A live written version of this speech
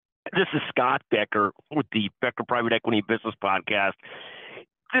This is Scott Becker with the Becker Private Equity Business Podcast.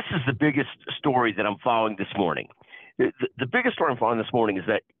 This is the biggest story that I'm following this morning. The biggest story I'm following this morning is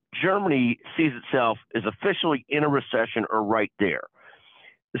that Germany sees itself as officially in a recession or right there.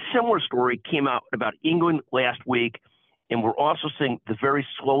 The similar story came out about England last week, and we're also seeing the very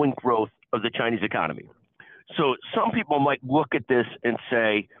slowing growth of the Chinese economy. So some people might look at this and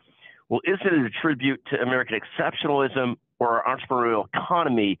say, well, is it a tribute to American exceptionalism or our entrepreneurial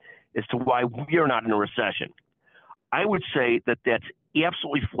economy as to why we are not in a recession? I would say that that's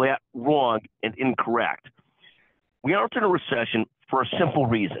absolutely flat wrong and incorrect. We aren't in a recession for a simple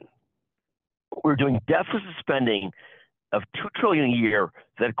reason. We're doing deficit spending of $2 trillion a year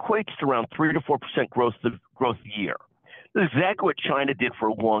that equates to around 3 to 4% growth a year. This is exactly what China did for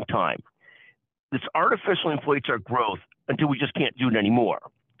a long time. This artificially inflates our growth until we just can't do it anymore.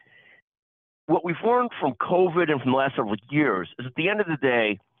 What we've learned from COVID and from the last several years is at the end of the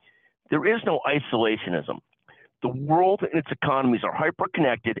day, there is no isolationism. The world and its economies are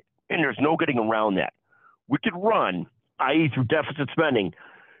hyper-connected, and there's no getting around that. We could run, i.e. through deficit spending,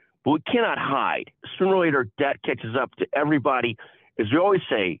 but we cannot hide. Sooner or later, debt catches up to everybody. As we always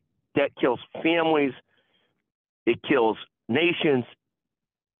say, debt kills families, it kills nations,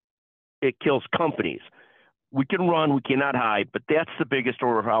 it kills companies. We can run, we cannot hide, but that's the biggest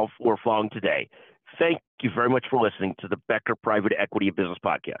story of how we're following today. Thank you very much for listening to the Becker Private Equity Business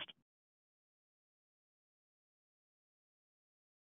Podcast.